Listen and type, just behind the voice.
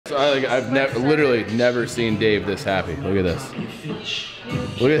So I've literally never seen Dave this happy. Look at this.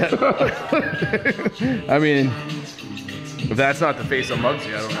 Look at that. I mean, if that's not the face of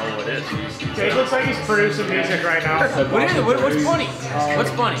Muggsy, I don't know what is. Dave looks like he's producing music right now. What's funny?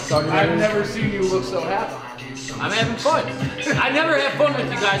 What's funny? I've never seen you look so happy. I'm having fun. I never have fun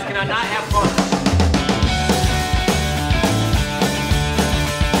with you guys. Can I not have fun?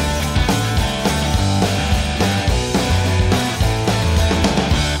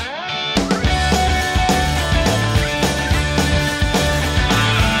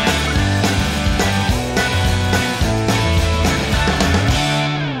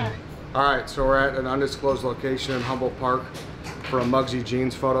 Alright, so we're at an undisclosed location in Humboldt Park for a Muggsy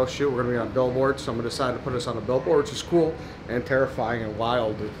Jeans photo shoot. We're going to be on Billboard, so I'm going to decide to put us on a billboard, which is cool and terrifying and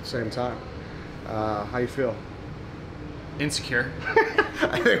wild at the same time. How you feel? Insecure.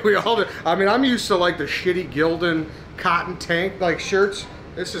 I think we all do. I mean, I'm used to like the shitty Gildan cotton tank like shirts.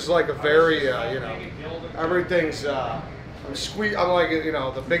 This is like a very, you know, everything's, I'm like, you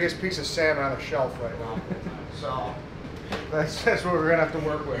know, the biggest piece of salmon on the shelf right now. So that's what we're going to have to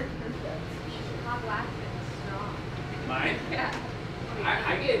work with. Mine? Yeah.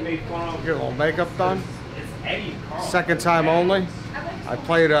 I get made fun of. Get a little makeup done. It's Eddie Carl. Second time only. I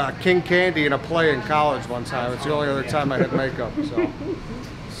played King Candy in a play in college one time. It's the only other time I had makeup, so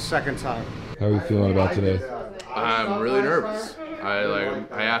second time. How are you feeling about today? I'm really nervous.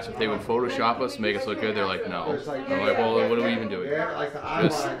 I asked if they would Photoshop us, make us look good. They're like, no. I'm like, well, what are we even doing?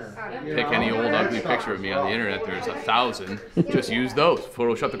 Just pick any old ugly picture of me on the internet. There's 1,000. Just use those.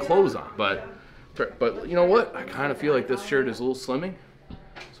 Photoshop the clothes on. But you know what? I kind of feel like this shirt is a little slimming.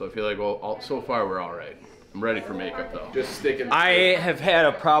 So I feel like, well, so far we're all right. I'm ready for makeup though. Just sticking. I have had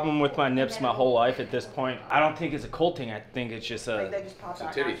a problem with my nips my whole life at this point. I don't think it's a cold thing. I think it's just It's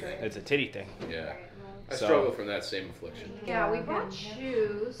a titty thing. It's a titty thing. Yeah. I struggle from that same affliction. Yeah, we bought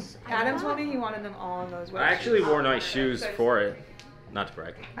shoes. Adam told me he wanted them all in those I actually wore nice shoes for it. Not to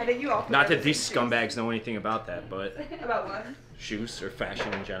brag. I think you all. Not that these scumbags know anything about that, but about what? shoes or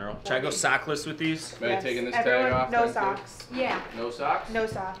fashion in general. Should I go sockless with these? Maybe taking this Everyone, tag off? no then, socks. too? Yeah. No socks? No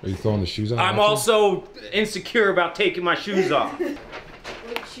socks. Are you throwing the shoes on? I'm also insecure about taking my shoes off. What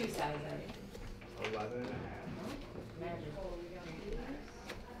shoe size are you? 11 and a half.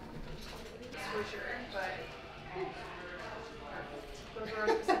 For sure, but those are a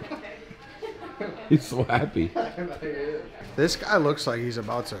specific thing. He's so happy. This guy looks like he's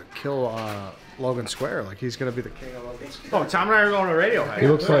about to kill Logan Square. Like he's gonna be the king of Logan Square. Oh, Tom and I are going to radio. He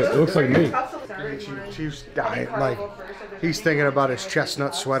looks like me. Chief's dying. Like he's thinking about his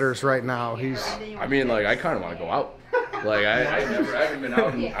chestnut sweaters right now. He's. I mean, like, I kind of want to go out. Like, I haven't been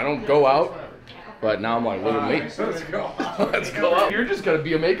out. I don't go out. But now I'm like, look at me. Let's go. Let's go out. You're just gonna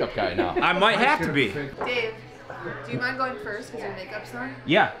be a makeup guy now. I might have to be. Dave, do you mind going first because your makeup's done?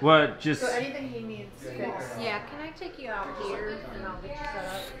 Yeah, well, just... So anything he needs fixed. Yeah, can I take you out here and I'll get you set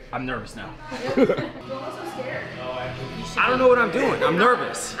up? I'm nervous now. You're also scared. I don't know what I'm doing. I'm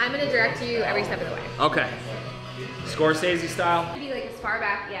nervous. I'm gonna direct you every step of the way. Okay. Scorsese style. Be like as far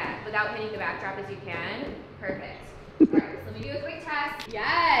back, yeah, without hitting the backdrop as you can. Perfect. Alright, so let me do a quick test.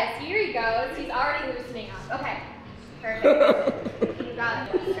 Yes, here he goes. He's already loosening up. Okay. Perfect. You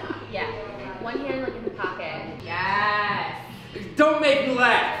got it. Yeah. One hand like in the pocket. Yes. Don't make me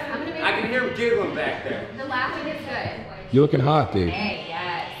laugh. I'm gonna make I can hear him giggling back there. The laughing is good. You're looking hot, Dave. Hey,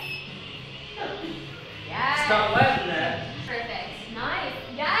 yes. Yes. Stop laughing at it. Perfect. Nice.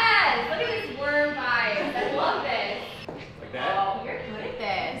 Yes. Look at this worm vibes. I love this. Like that? Oh, you're good at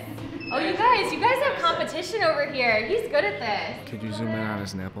this. Oh, you guys have competition over here. He's good at this. Could you zoom in on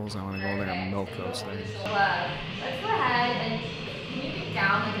his nipples? I want to go there and milk those things. Love. Let's go ahead and can you get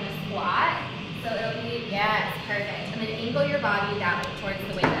down like in a squat? So it'll be, yes, perfect. And then angle your body that way towards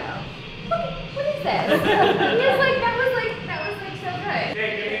the window. What is this? He was like, that was like so good. Hey,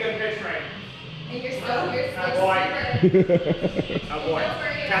 give me a good pitch frame. And you're still, Oh boy.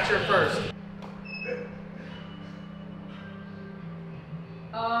 Catcher first.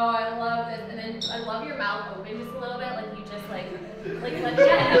 Oh, I love this. And then I love your mouth open just a little bit, like you just like let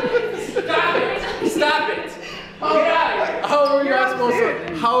that. Stop it! Stop it! How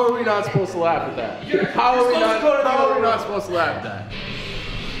are we not supposed to laugh at that? How are we not supposed to laugh at that?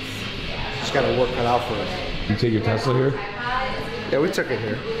 Just gotta work it out for us. You take your Tesla here? Yeah, we took it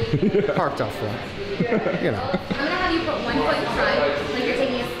here. Parked out front. You know. I'm gonna have you put one foot in front, like you're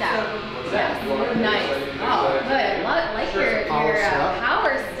taking a step. Yes. Nice. Oh, good. Like your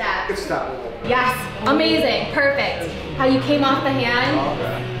power step. Good step. Yes. Amazing. Perfect. How you came off the hand.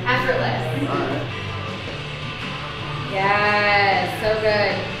 Effortless. Yes. So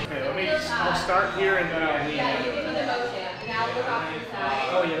good. Okay, I'll start here and then I'll lean. Yeah, you give me the motion. Now Now look off to the side.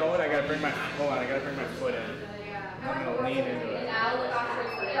 Oh, you know what? I gotta bring my foot in. I'm gonna lean into And it. now look off towards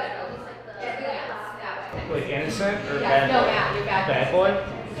the middle. That way. Like innocent or Yeah, bad no, boy? Matt, you're bad. Bad boy?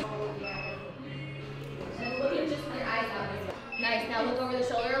 And look at just your eyes out. Nice. Now look over the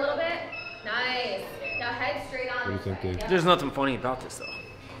shoulder a little bit. Nice. Now head straight on. What do you think, Dave? Yep. There's nothing funny about this though.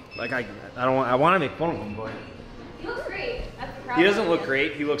 Like I want to make fun of him, but He looks great. That's the problem. he doesn't look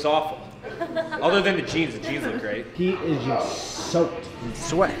great. He looks awful. Other than the jeans look great. He is just soaked in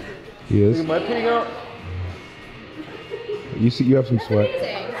sweat. He is. Am I pitting out? You have some sweat.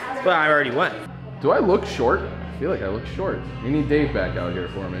 Amazing. But I already went. Do I look short? I feel like I look short. We need Dave back out here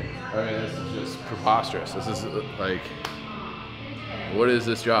for me. I mean, this is just preposterous. This is like, what is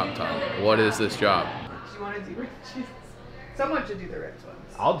this job, Tom? What is this job? Do you want to do ribs? Someone should do the ribs ones.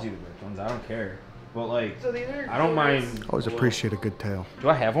 I'll do the rich ones. I don't care. But like, So these are. I don't mind. Always appreciate a good tail. Do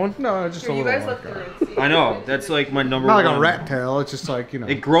I have one? No, just Here, a you little guys like look that. through it. I know. That's like my number Not one. like a rat tail. It's just like, you know.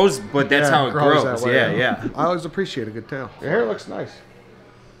 It grows, but that's yeah, how it grows. that way. Yeah, yeah. I always appreciate a good tail. Your hair looks nice.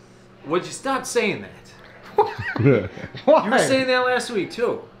 Would you stop saying that? Why? You were saying that last week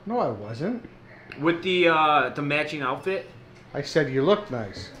too. No, I wasn't. With the matching outfit. I said you looked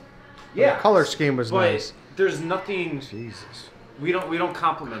nice. Yeah. The color scheme was But nice. there's nothing. Jesus. We don't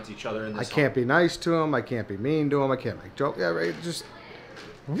compliment each other in I this. can't be nice to him. I can't be mean to him. I can't make jokes. Yeah, right. Just.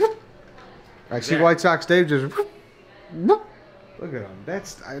 Whoop. I see Yeah. White Sox Dave just. Whoop, whoop. Look at him.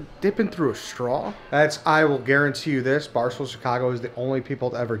 That's dipping through a straw. I will guarantee you this. Barstool Chicago is the only people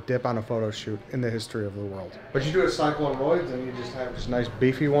to ever dip on a photo shoot in the history of the world. But you do a cyclone roids and you just have just nice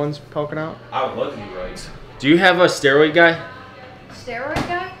beefy ones poking out. I would love to be right. Do you have a steroid guy? Steroid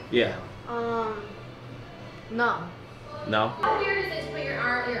guy? Yeah. No. No. How weird is it to put your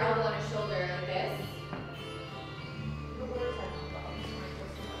elbow on his shoulder like this?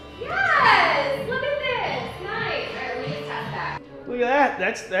 Yes! Look at this! Nice! Alright, let me just test that. Look at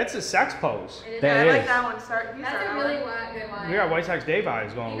that. That's a sex pose. It is That I is. like that one. Start. You That's start a on really one. good one. We got White Sox Dave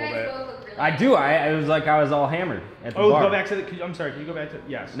eyes going You a guys little bit. both look really I do. It was like I was all hammered at the Oh, bar. go back to the. I'm sorry. Can you go back to?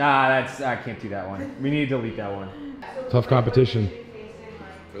 Yes. Nah, I can't do that one. We need to delete that one. Tough competition.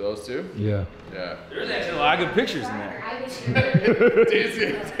 For those two? Yeah. Yeah. There's actually a lot of good pictures in there. I think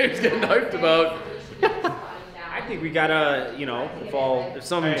Dave's getting hyped about. I think we gotta, if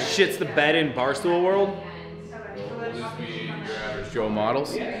someone shits the bed in Barstool world. Just be your average Joe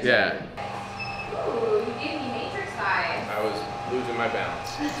models? Yeah. Ooh, you gave me Matrix vibes. I was losing my balance.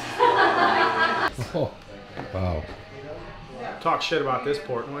 Oh. Wow. Talk shit about this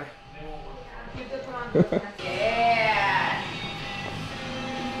Portnoy. Yeah.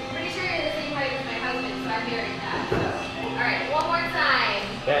 Pretty sure you're the same height as my husband, so I'm hearing that. So. Alright, one more time.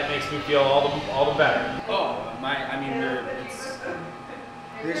 That makes me feel all the better. Oh, it's.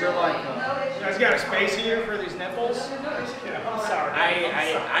 These are like. You guys got a space here for these nipples? I'm sorry.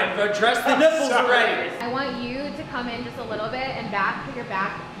 I've addressed the nipples already. I want you to come in just a little bit and put your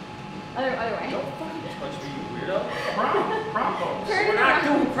back other way. Don't fucking touch me, you weirdo. Prom pose. Turn We're it not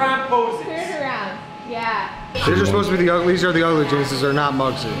around. doing prom poses. Turn it around. Yeah. These are supposed to be the ugly. These are the ugly jeans. These are not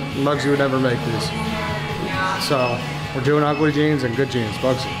Muggsy. Muggsy would never make these. So we're doing ugly jeans and good jeans.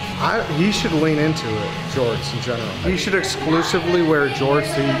 Muggsy. He should lean into it, jorts in general. He should exclusively wear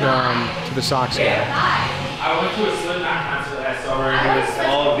jorts to the Sox game. I went to a Slipknot concert last summer and it was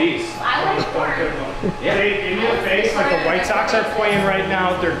all of these. I like corn. They, in your face, like the White Sox are playing right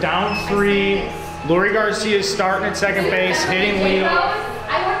now. They're down 3. Lurie Garcia's starting at second base, hitting leadoff.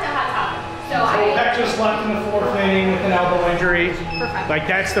 I worked at Hot Top, so I. That just left in the 4th inning with an elbow injury. Like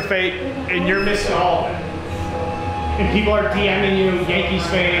that's the fate, and you're missing all of it. And people are DMing you, Yankees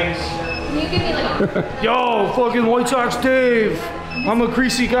fans. Can you give me like a. Yo, fucking White Sox Dave. I'm a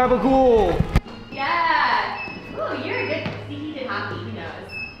greasy gabagool. Yeah. Ooh, you're a good. See, he did hockey. He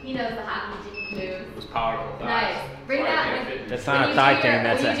knows. He knows the hockey moves. It was powerful. Nice. Bring that. That's not a thigh thing,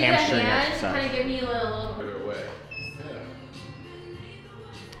 that's a hamstring exercise. Kind of give me a little. Either way.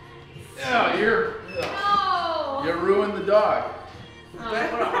 Yeah, No. you ruined the dog.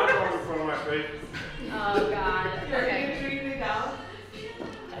 Oh God. Okay.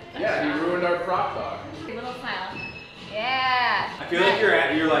 Yeah, you ruined our prop dog. Little smile. Yeah. I feel like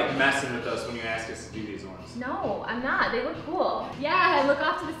you're like messing with us when you ask us to do these ones. No, I'm not. They look cool. Yeah, look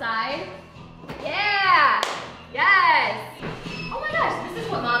off to the side. Yeah. Yes. Oh my gosh, this is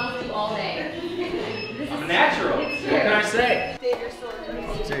what models do all day. This I'm is natural. What it's can I true. say?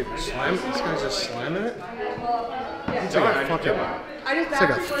 Dave, this guy's just slamming it. It's Yeah. like a fucking. I just It's like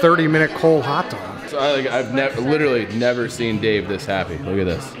a 30-minute cold hot dog. So I've literally never seen Dave this happy. Look at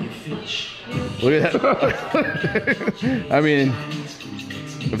this. Look at that. I mean,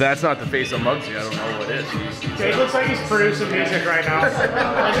 If that's not the face of Muggsy, I don't know what is. Dave looks like he's producing music right now.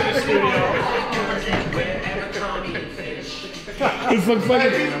 Like in the studio. This looks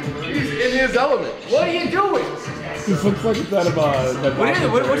like He's in his element. What are you doing? this looks like it's out of What's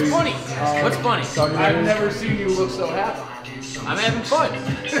funny? What's funny? I've never seen you look so happy. I'm having fun.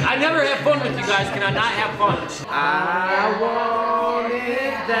 I never have fun with you guys. Can I not have fun? I want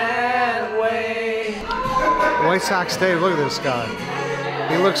it that way. White Sox Dave, look at this guy.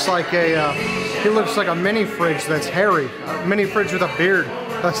 He looks like a mini fridge that's hairy. A mini fridge with a beard.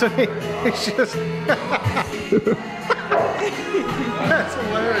 Doesn't he? He's just that's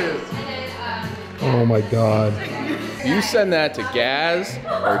hilarious. Oh my god. You send that to Gaz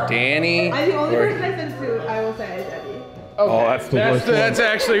or Danny. The only person I sent to, I will say, is Eddie. Okay. Oh, that's the worst one. That's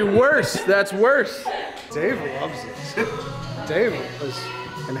actually worse. That's worse. Dave loves this. Dave is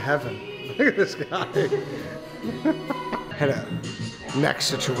in heaven. Look at this guy. Had a neck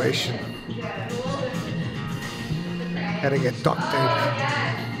situation. Had to get duct tape.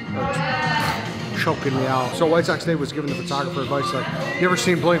 Choking me out. So White Sox Dave was giving the photographer advice like, you ever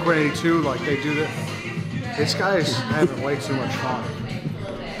seen Blink-182? Like they do that. This guy's having way too much fun.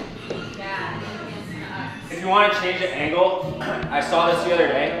 If you want to change the angle, I saw this the other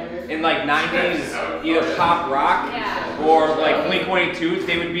day. In like 90s, either pop rock or like Blink-182,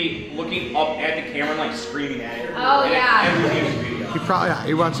 they would be looking up at the camera and like screaming at it. Oh, yeah. Every music video. He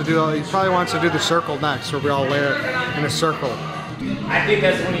probably wants to do the circle next, where we all lay in a circle. I think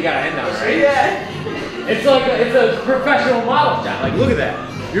that's when you gotta end up, right? Yeah. It's like it's a professional model shot. Like, look at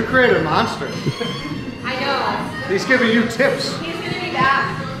that. You created a monster. I know. He's giving you tips. He's gonna be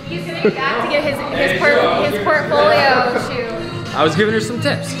back. He's gonna be back to get his portfolio shoot. I was giving her some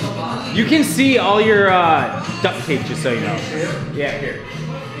tips. You can see all your duct tape, just so you know. Yeah, here.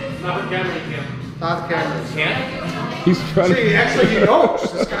 Not the camera, you can't. Not the camera. Can't? He's trying to. See, actually, he knows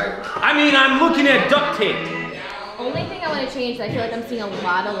this guy. I mean, I'm looking at duct tape. Only thing I want to change is I feel like I'm seeing a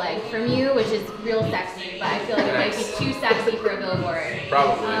lot of leg from you, which is real sexy, but I feel like it might be too sexy for a billboard.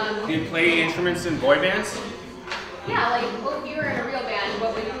 Probably. Do you play instruments in boy bands? Yeah, like if you were in a real band, who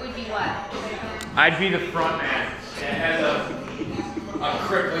would be what? I'd be the front man that has a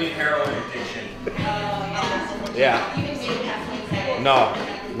crippling heroin addiction. Yeah. You can maybe have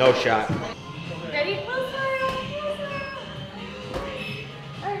something. No shot. Ready?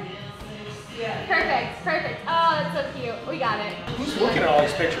 Perfect. Oh, that's so cute. We got it. Who's looking at all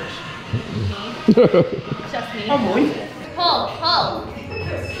these pictures? Just me. Unbelievable. Pull.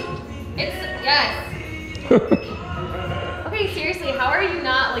 Yes. Okay, seriously, how are you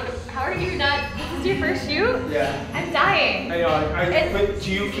not, this is your first shoot? Yeah. I'm dying. I know. But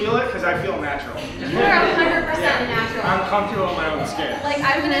do you feel it? Because I feel natural. You are 100% natural. I'm comfortable in my own skin. Like,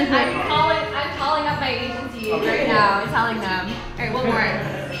 I'm calling up my agency right now and telling them. All right, one more.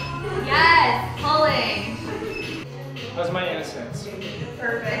 Yes, pulling. How's my innocence?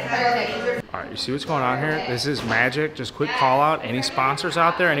 Perfect. All right, you see what's going on here? This is magic. Just quick call out. Any sponsors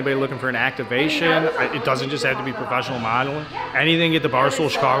out there? Anybody looking for an activation? It doesn't just have to be professional modeling. Anything, get the Barstool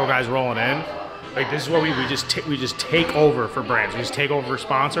Chicago guys rolling in. Like, this is what we just take over for brands. We just take over for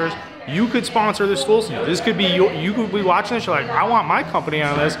sponsors. You could sponsor this full scene. This could be you could be watching this. You're like, I want my company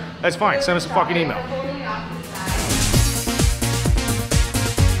on this. That's fine. Send us a fucking email.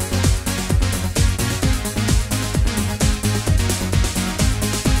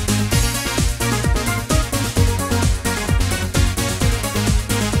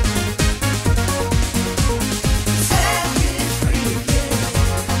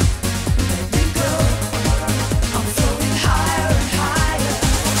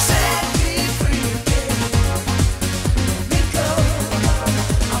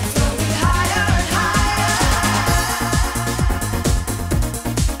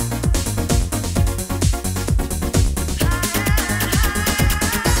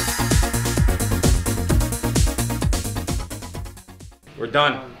 We're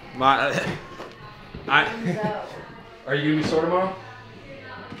done. Are you gonna be sore tomorrow?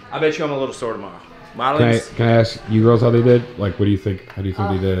 I bet you I'm a little sore tomorrow. Modeling. Can I ask you girls how they did? Like, what do you think? How do you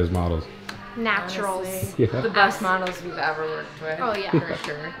think they did as models? Naturals. Yeah. The best models we've ever worked with. Oh, yeah.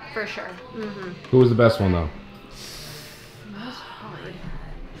 For sure. Mm-hmm. Who was the best one though? That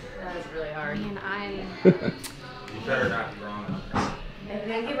was really hard. Man, You better not be wrong. I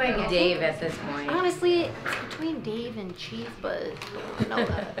think it might be Dave at this point. honestly, it's between Dave and Chief, but I don't know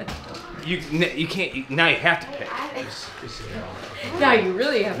that. You can't. Now you have to pick. Now you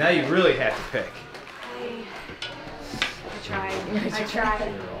really have. Now you really have to pick. I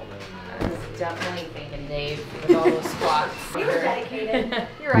tried. I was definitely thinking Dave with all those squats. He was dedicated.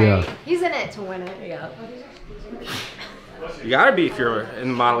 You're right. Yeah. He's in it to win it. Yeah. You gotta be if you're in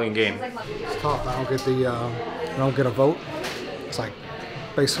the modeling game. It's tough. I don't get a vote. It's like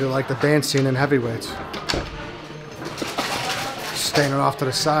basically like the dance scene in heavyweights. Standing off to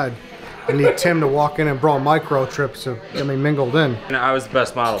the side. I need Tim to walk in and brawl micro trips to get me mingled in. And I was the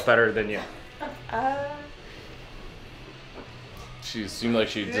best model, better than you. She seemed like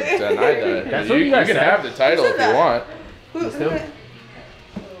she denied that. That's what you guys can said. have the title if you want.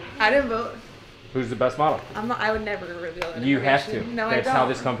 I didn't vote. Who's the best model? I'm not. I would never reveal that. You have to. No, That's I don't. how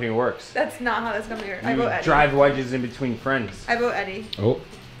this company works. That's not how this company works. I You vote Eddie. drive wedges in between friends. I vote Eddie. Oh.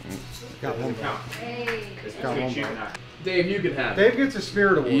 Got one. Hey. Got one vote. Dave, you can have it. Dave gets a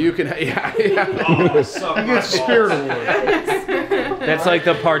spirit award. You can, yeah. He gets a spirit award. That's like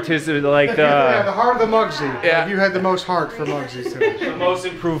the participant, like Yeah, the the heart of the Muggsy. Yeah. Like you had the most heart for Muggsy today. most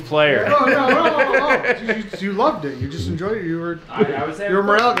improved player. No. You loved it. You just enjoyed it. You were a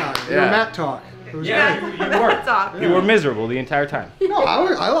morale guy. You were Yeah. Matt talk. It was Yeah, great. you were. Talk. You were miserable the entire time. No,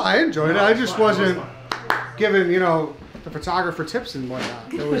 I enjoyed it. I just wasn't giving, the photographer tips and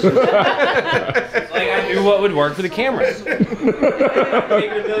whatnot. It was Like I knew what would work for the cameras. Taking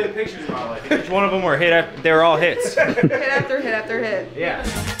a million pictures of my life. Each one of them were hit. They were all hits. Hit after hit after hit. Yeah.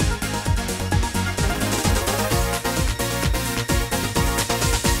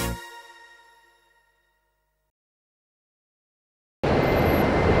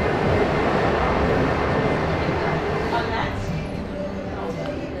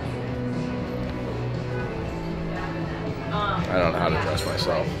 I don't know how to dress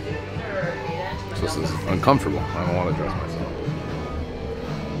myself. This is uncomfortable. I don't want to dress myself.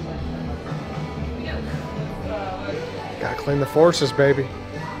 gotta clean the forces, baby.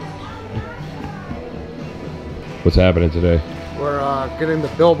 What's happening today? We're getting the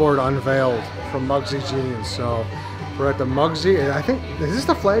billboard unveiled from Muggsy Jeans. So we're at the Muggsy. I think, is this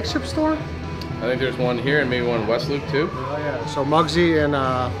the flagship store? I think there's one here and maybe one in West Loop too. Oh yeah. So Muggsy and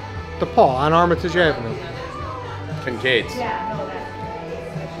DePaul on Armitage Avenue. Kincaid's. Right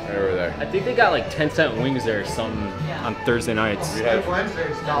over there. I think they got like 10-cent wings there or something on Thursday nights. We had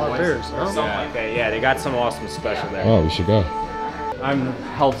Wednesdays, $1 beers. Huh? Something like that. Yeah, they got some awesome special there. Oh, we should go. I'm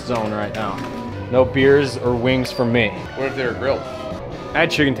health zone right now. No beers or wings for me. What if they were grilled? I had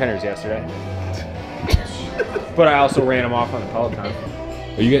chicken tenders yesterday. But I also ran them off on the Peloton.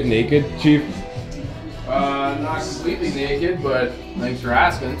 Are you getting naked, Chief? Not completely naked, but thanks for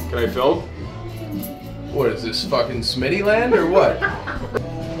asking. Can I film? What is this, fucking Smitty land or what?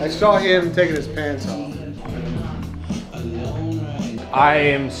 I saw him taking his pants off. I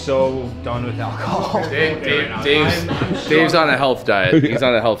am so done with alcohol. Dave's on a health diet. He's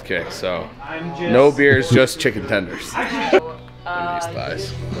on a health kick, so no beers, just chicken tenders. Look at these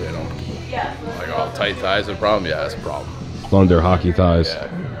thighs. They don't like all tight thighs. The problem, yeah, that's a problem. Thunder hockey thighs. Yeah.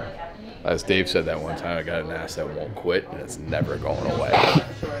 As Dave said that one time, I got an ass that won't quit, and it's never going away.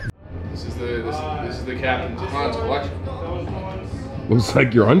 This is the Captain Han's collection. Looks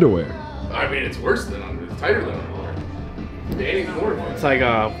like your underwear. I mean, it's worse than under. It's tighter than underwear. Danny's more fun. It's like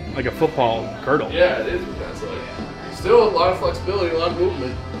a football girdle. Yeah, it is what that's like. Still a lot of flexibility, a lot of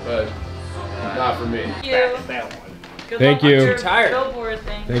movement, but not for me. Thank you. I'm tired. Billboard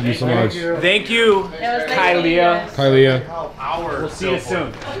thing. Thank you so much. Thank you, It was nice meeting you Kylia. guys. Kylia. We'll see you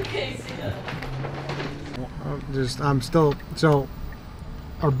soon. Okay, see ya. I'm still, so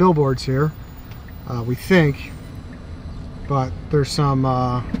our billboard's here, we think, but there's some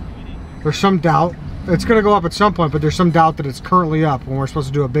doubt. It's gonna go up at some point, but there's some doubt that it's currently up when we're supposed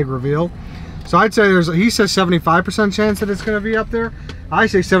to do a big reveal. So I'd say he says 75% chance that it's gonna be up there. I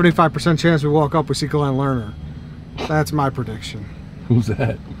say 75% chance we walk up, we see Glenn Lerner. That's my prediction. Who's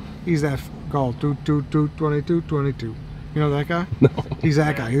that? He's that goal, 22. You know that guy? No. He's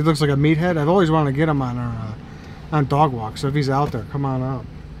that guy. He looks like a meathead. I've always wanted to get him on our on dog walk. So if he's out there, come on up.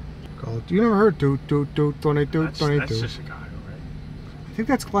 Call. You never heard 22. That's just Chicago, right? I think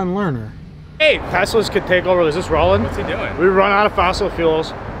that's Glenn Lerner. Hey, Teslas could take over. Is this rolling? What's he doing? We run out of fossil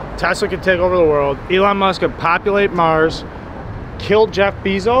fuels. Tesla could take over the world. Elon Musk could populate Mars, kill Jeff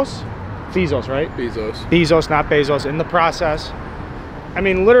Bezos. Bezos, right? Bezos. Bezos, not Bezos, in the process. I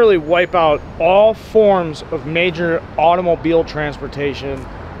mean, literally wipe out all forms of major automobile transportation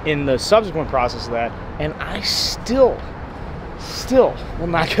in the subsequent process of that. And I still will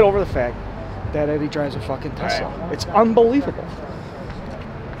not get over the fact that Eddie drives a fucking Tesla. Right. It's unbelievable.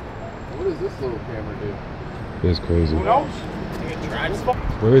 What does this little camera do? It's crazy. Who knows?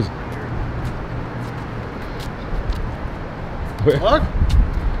 Where is it? Where? Look.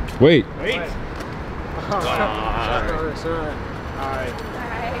 Wait. Wait. Alright.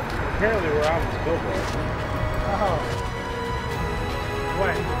 Apparently we're out with Billboard.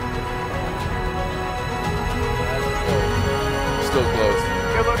 When? still closed.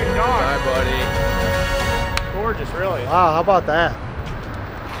 Good looking dog. Hi, buddy. Gorgeous, really. Wow, how about that?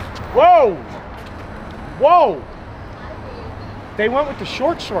 Whoa! Whoa! They went with the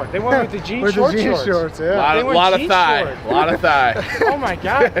short. They went with the jean with short the jean shorts. Yeah. A lot of thigh. A lot of thigh. Oh my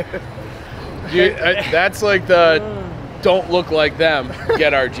God. Dude, that's like the don't look like them,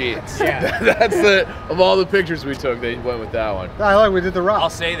 get our jeans. Yeah. That's the, of all the pictures we took, they went with that one. I like we did the rock. I'll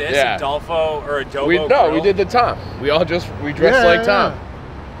say this: Yeah. Adolfo or Adobo. We did the Tom. We dressed like Tom.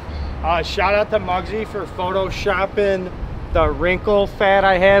 Shout out to Muggsy for photoshopping the wrinkle fat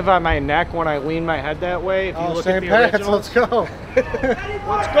I have on my neck when I lean my head that way. If you look at St. the Pat's, originals. let's go.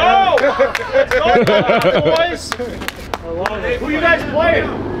 Let's go! Let's go, boys! Who you guys playing?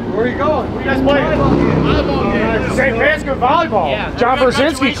 Where are you going? Who you guys playing? St. Pat's good volleyball. Yeah. John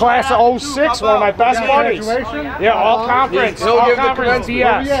Brzezinski, class of 06, one of my best buddies. Graduation? Yeah, all conference. He'll All give the conference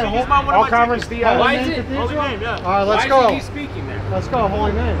commencement. DS. All conference DS. Why is it? All right, let's go. He's speaking there. Let's go,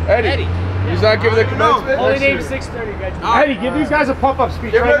 holy name. Eddie. He's not giving the commencement? Holy name 6:30, guys. Eddie, give these guys a pump-up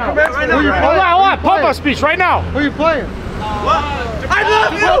speech Give right him a now. commencement. Hold on. Pump-up speech right now. Who are you playing? I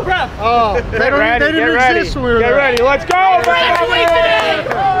love you! Oh, they didn't exist when we were Get there. ready. Let's go, baby!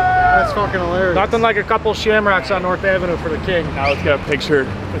 That's fucking hilarious. Nothing like a couple shamrocks on North Avenue for the king. Now let's get a picture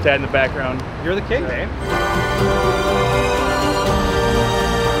with that in the background. You're the king, man.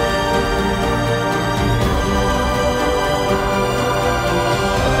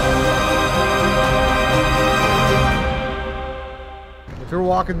 If you're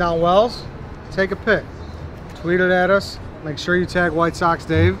walking down Wells, take a pic. Tweet it at us. Make sure you tag White Sox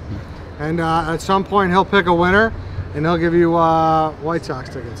Dave. And at some point, he'll pick a winner, and he'll give you White Sox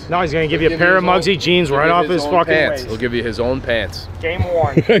tickets. No, he's going to give you a pair of Muggsy jeans right off his fucking pants. waist. He'll give you his own pants. Game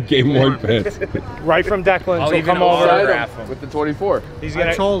worn. Game worn pants. Right from Declan. So even come over. autograph him. With the 24. He's I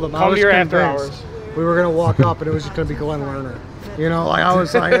going to told him I come was to your after convinced hours. we were gonna walk up, and it was just gonna be Glenn Lerner. You know, like I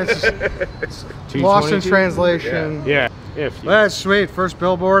was like, it's just lost in translation. Yeah. That's sweet. First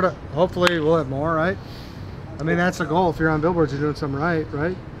Billboard. Hopefully we'll have more, right? I mean, that's the goal. If you're on billboards, you're doing something right?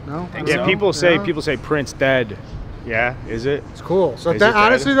 No? I don't Yeah, know. people say Yeah. Prince dead. Yeah, is it? It's cool. So Is it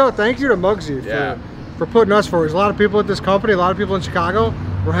honestly though, thank you to Muggsy for putting us forward. There's a lot of people at this company, a lot of people in Chicago.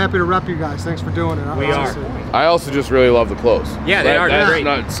 We're happy to rep you guys. Thanks for doing it. We are. I also just really love the clothes. Yeah, they are. They're That's great.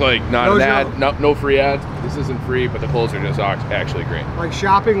 not, it's like not No an ad, joke. no free ads. This isn't free, but the clothes are just actually great. Like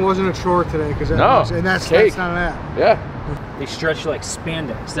shopping wasn't a chore today because and that's cake. not an ad. Yeah. They stretch like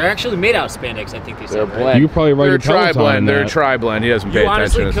spandex. They're actually made out of spandex, I think they They're said. blend. You probably write They're your a tri Peloton blend. in They're a that. tri blend. He doesn't pay You attention.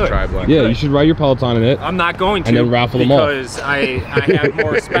 honestly It's a could. tri blend. Yeah, you should ride your Peloton in it. I'm not going to And then raffle them off. because I have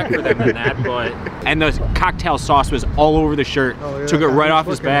more respect for them than that. But and the cocktail sauce was all over the shirt. Oh, yeah, Took it that guy right was off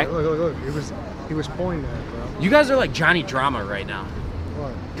his looking at back. it. Look. He was pointing at it, bro. You guys are like Johnny Drama right now.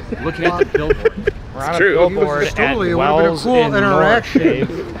 What? Looking at the billboard. We're on a true. billboard He was at totally, it would have been a Wells cool in North, interaction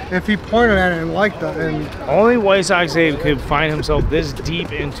Dave. if he pointed at it and liked that. And Only White Sox Dave could find himself this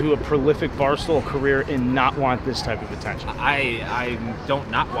deep into a prolific Barstool career and not want this type of attention. I don't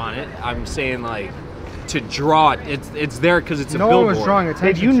not want it. I'm saying like to draw it. It's there because it's a no billboard. one was drawing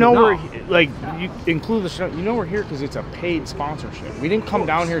attention. Dave, you know No. you include the show. You know we're here because it's a paid sponsorship. We didn't come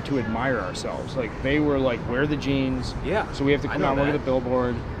down here to admire ourselves. Like they were like, wear the jeans. Yeah, So we have to I come know down, look at that. the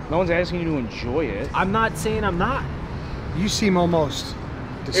billboard. No one's asking you to enjoy it. I'm not saying I'm not. You seem almost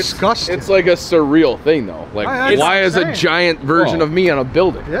disgusted. It's like a surreal thing, though. Like, I- why is a insane. giant version Well, of me on a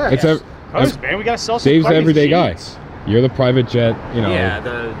building? yeah. It's Man, we gotta sell some Dave's the fucking everyday jeans. guy. You're the private jet, you know, Yeah,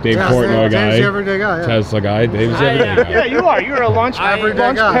 the Dave Yeah, Portnoy Dave's guy, the everyday guy. Yeah. Tesla guy, Dave's the everyday guy. Yeah, you are. You're a lunch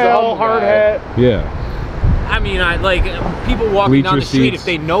Everyday guy. pail, hard hat. Yeah. I mean, I like people walking down the Bleacher street seats. if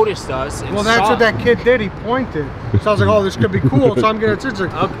they noticed us. And Well, that's saw what that kid did. He pointed. So I was like, oh, this could be cool. So I'm getting it's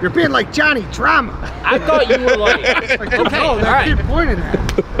like, you're being like Johnny Drama. I thought you were like, Like, okay, no, all that right. kid pointed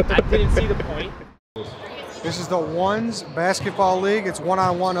at it. I didn't see the point. This is the Ones Basketball League. It's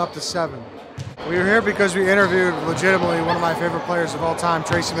 1-on-1 up to 7. We are here because we interviewed legitimately one of my favorite players of all time,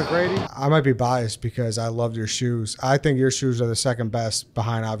 Tracy McGrady. I might be biased because I loved your shoes. I think your shoes are the second best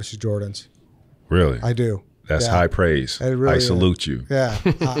behind, obviously, Jordan's. Really? I do. That's Yeah. high praise. It really I is. salute you. Yeah.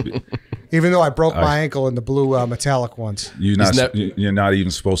 Even though I broke my ankle in the blue metallic ones. You're not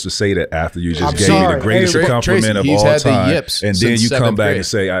even supposed to say that after you just I'm gave sorry. me the greatest Hey, compliment Tracy, of he's all had the time, yips and then since you come 7th back grade. and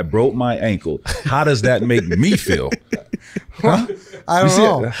say, I broke my ankle. How does that make me feel? Huh? I You don't see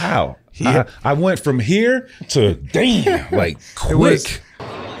know. it? How? I went from here to damn, like It was- quick.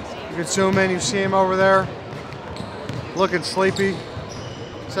 You can zoom in, you see him over there, looking sleepy.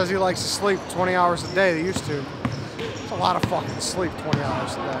 Says he likes to sleep 20 hours a day. They used to. It's a lot of fucking sleep, 20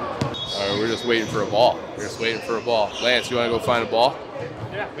 hours a day. All right, we're just waiting for a ball. We're just waiting for a ball. Lance, you want to go find a ball?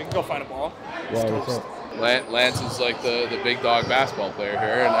 Yeah, we can go find a ball. Why, what's up? Lantz is like the big dog basketball player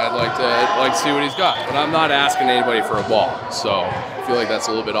here, and I'd like to see what he's got. But I'm not asking anybody for a ball, so I feel like that's a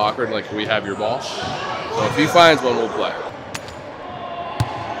little bit awkward. Like, we have your ball. So if he finds one, we'll play.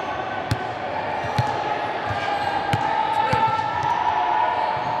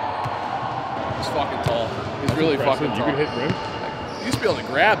 He's fucking tall. He's really fucking tall. You can hit rim? I used to be able to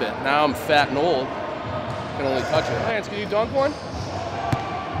grab it. Now I'm fat and old. Can only touch it. Lance, can you dunk one?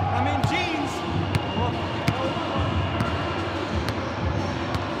 I'm in jeans.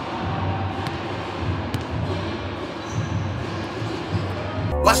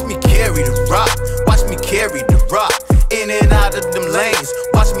 Watch me carry the rock, watch me carry the rock. In and out of them lanes,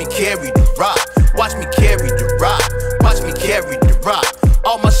 watch me carry the rock. Watch me carry the rock, watch me carry the rock.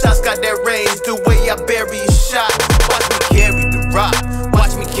 All my shots got that range, the way I bury a shot. Watch me carry the rock,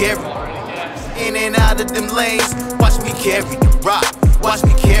 watch me carry. In and out of them lanes, watch me carry the rock. Watch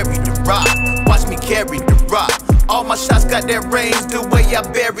me carry the rock, watch me carry the rock. All my shots got that range, the way I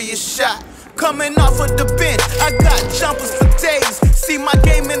bury a shot. Coming off of the bench, I got jumpers for days. See my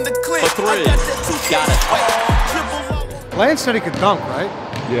game in the clip. I got that 2K. Lance said he could dunk, right?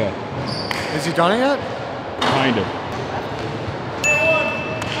 Yeah. Has he done it yet? Kind of.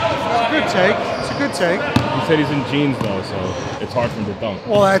 It's a good take. It's a good take. He said he's in jeans though, so it's hard for him to dunk.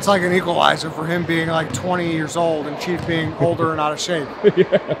 Well, that's like an equalizer for him being like 20 years old and Chief being older and out of shape.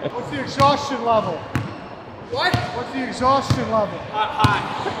 Yeah. What's the exhaustion level? What? What's the exhaustion level?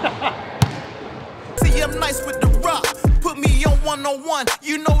 High. See, I'm nice with the rock. Put me on one-on-one.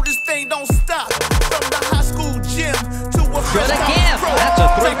 You know this thing don't stop. From the high school gym to a fresh pro. That's a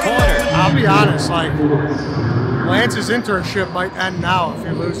three-pointer. I'll be honest, like, Lance's internship might end now if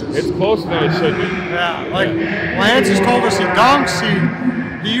he loses. It's closer than it should be. Yeah, like, Lance has told us he dunks.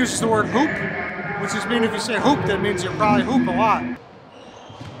 He uses the word hoop, which just means if you say hoop, that means you probably hoop a lot.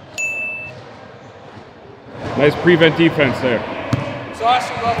 Nice prevent defense there.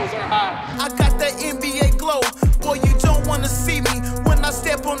 Exhaustion levels are high. I got that NBA glow. Boy, you don't wanna see me when I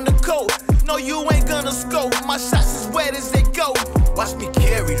step on the court. No, you ain't gonna score. My shots as wet as they go. Watch me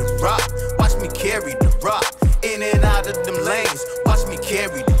carry the rock. Watch me carry the rock. In and out of them lanes. Watch me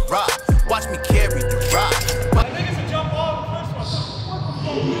carry the rock. Watch me carry the rock. I think it's a jump ball in the first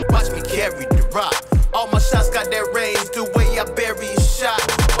one. Watch me carry the rock. All my shots got that range. The way I bury a shot.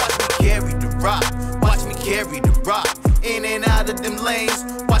 Watch me carry the rock. Watch me carry the rock. In and out of them lanes.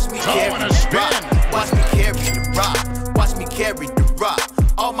 Watch me carry the rock. Watch me carry the rock. Watch me carry the rock.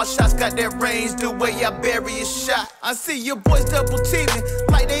 All my shots got that range, the way I bury a shot. I see your boys double teaming,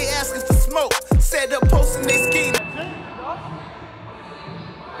 like they asking for smoke. Set up posting they scheme.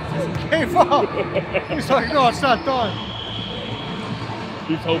 Came up. He's like, no, it's not done.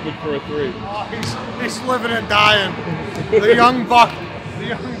 He's hoping for a three. Oh, he's living and dying. The young buck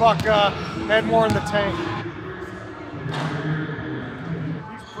had more in the tank.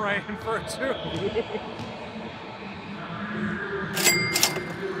 He's praying for it too.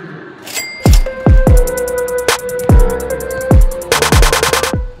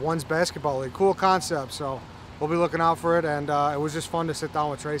 One's basketball league, cool concept. So we'll be looking out for it, and it was just fun to sit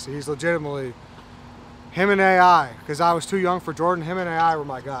down with Tracy. He's legitimately him and AI, because I was too young for Jordan. Him and AI were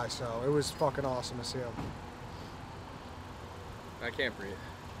my guys, so it was fucking awesome to see him. I can't breathe.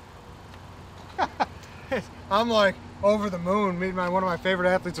 I'm like over the moon, meeting one of my favorite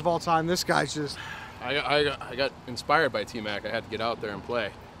athletes of all time. This guy's just. I got inspired by T-Mac. I had to get out there and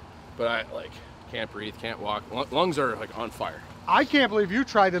play, but I can't breathe, can't walk. Lungs are like on fire. I can't believe you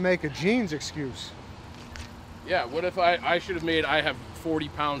tried to make a jeans excuse. Yeah, what if I should have made I have 40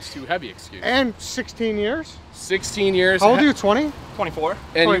 pounds too heavy excuse? And 16 years? 16 years. How old are you, 20? 24.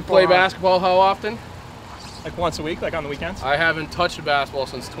 And 24, you play basketball how often? Like once a week, like on the weekends? I haven't touched a basketball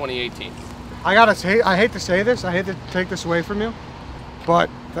since 2018. I gotta say, I hate to say this, I hate to take this away from you, but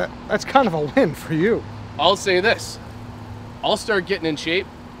that's kind of a win for you. I'll say this. I'll start getting in shape.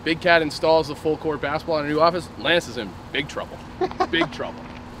 Big Cat installs the full court basketball in a new office. Lance is in big trouble. Big trouble.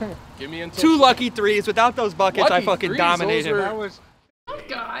 Give me until 2 lucky threes. Without those buckets, lucky I fucking threes, dominate him. What's up,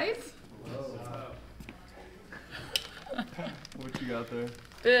 guys? What you got there?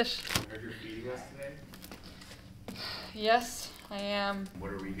 Fish. I heard you're feeding us today. Yes, I am.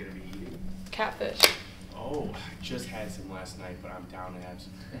 What are we gonna be eating? Catfish. Oh, I just had some last night, but I'm down to have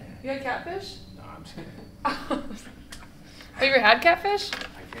some today. You had catfish? No, I'm just Have you ever had catfish?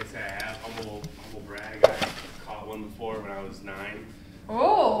 I can't say I have. Humble brag. I caught one before when I was 9.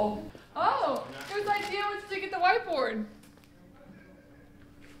 Oh. Oh. Whose idea was to get the whiteboard?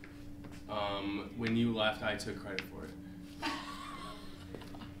 When you left, I took credit for it.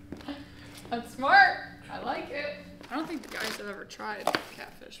 That's smart. I like it. I don't think the guys have ever tried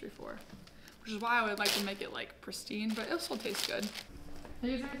catfish before. which is why I would like to make it like pristine, but it'll still taste good. Have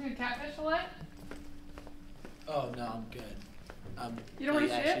you guys ever seen a catfish fillet? Oh no, I'm good. You don't want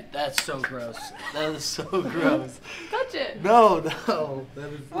to see it? That's so gross. That is so gross. Touch it. No. That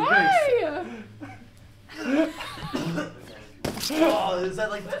is Why? Oh, is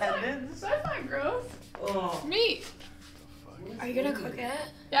that like tendons? That's not gross. Oh. It's meat. Are you gonna cook it?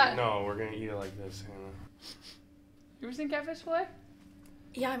 Yeah. No, we're gonna eat it like this, Hannah. You ever seen catfish fillet?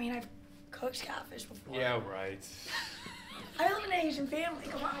 Yeah, I mean, I've cooked catfish before. Yeah, right. I live in an Asian family,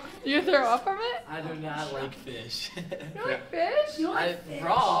 come on. You throw up from it? I do not like fish. You don't like fish? You don't like fish?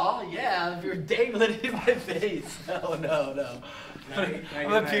 Raw, yeah, if you're dangling it in my face. No. I'm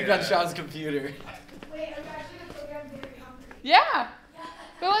gonna puke on Sean's computer. Wait, I'm actually gonna cook it. I'm very hungry. Yeah.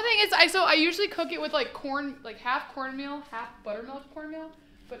 The only thing is, I usually cook it with like corn, like half cornmeal, half buttermilk cornmeal,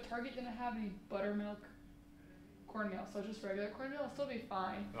 but Target didn't have any buttermilk cornmeal, so just regular cornmeal, it'll still be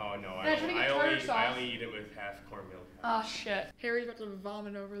fine. Oh no, I only eat it with half cornmeal. Oh shit. Harry's about to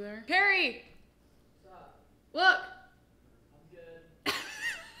vomit over there. Harry! Look!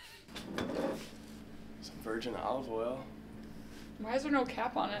 Some virgin olive oil. Why is there no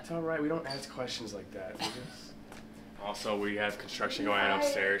cap on it? It's alright, we don't ask questions like that. Also, we have construction going on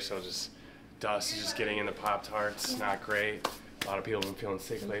upstairs, so just dust is just getting in the Pop-Tarts. Not great. A lot of people have been feeling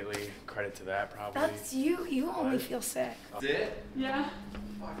sick lately. Credit to that, probably. That's you. You only feel sick. That's it? Yeah.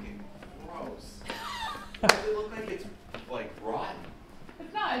 Fucking gross. Does it look like it's like rotten?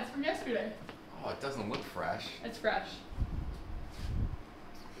 It's not. It's from yesterday. Oh, it doesn't look fresh. It's fresh.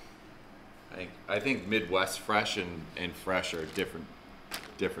 I think Midwest fresh and fresh are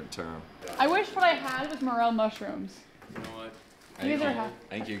different term. I wish what I had was morel mushrooms. You know what? I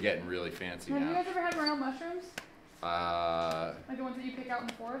think you're getting really fancy Have you now. guys ever had morel mushrooms? Like the ones that you pick out in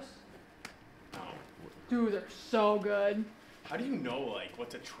the forest? No. Dude, they're so good. How do you know, like, what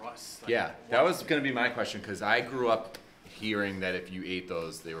to trust? Like, Yeah, that was gonna be my question because I grew up hearing that if you ate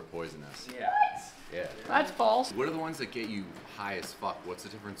those, they were poisonous. Yeah. Yeah. That's false. What are the ones that get you high as fuck? What's the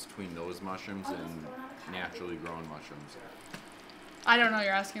difference between those mushrooms and naturally grown mushrooms? I don't know.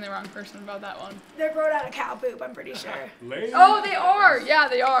 You're asking the wrong person about that one. They're grown out of cow poop, I'm pretty sure. Oh, they are. Yeah,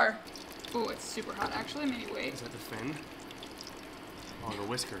 they are. Oh, it's super hot. Actually, maybe wait. Is that the fin? Oh, the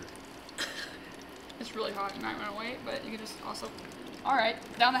whisker. It's really hot. You might want to wait, but you can just also. All right,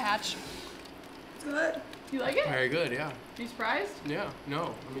 down the hatch. Good. You like it? Very good, yeah. You surprised? Yeah,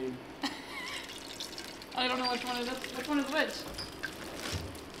 no, I mean. I don't know which one is it. Which one is which?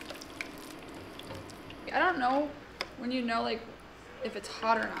 I don't know when you know like if it's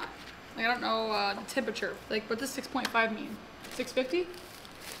hot or not. Like I don't know the temperature. Like what does 6.5 mean? 650?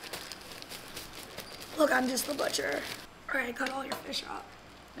 Look, I'm just the butcher. All right, cut all your fish up.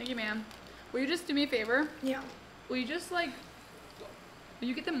 Thank you, ma'am. Will you just do me a favor? Yeah. Will you just like, will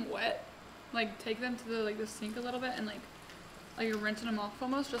you get them wet? Like take them to the the sink a little bit and like you're rinsing them off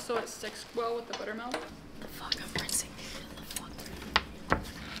almost just so it sticks well with the buttermilk. The fuck, I'm rinsing.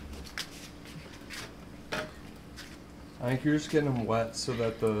 I think you're just getting them wet so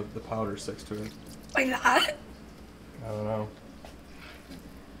that the powder sticks to it. Like that? I don't know.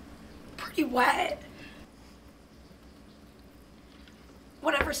 Pretty wet.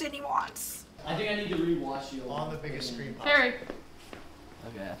 Whatever Sydney wants. I think I need to rewatch you on the biggest screen possible. Harry,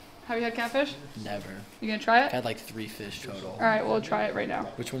 Okay. have you had catfish? Never. You gonna try I it? had like 3 fish total. All right, we'll try it right now.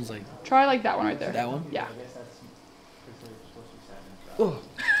 Which one's like? Try like that one right there. That one? Yeah. Oh.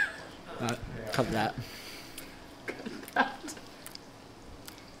 Cut that.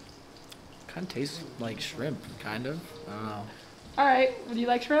 Kind of tastes like shrimp, kind of. I don't know. All right. Do you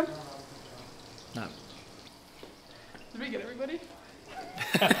like shrimp? No. Did we get everybody?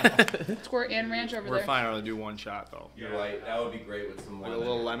 Squirt and ranch over We're there. fine to do one shot though. You're right. That would be great with some like a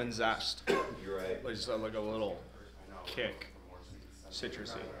little lemon zest. You're right. Just like a little kick,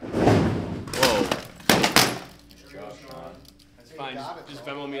 citrusy. Whoa. That's fine. Just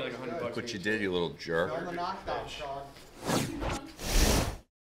Venmo me like $100. What you did, you little jerk. On the knockdown, Sean.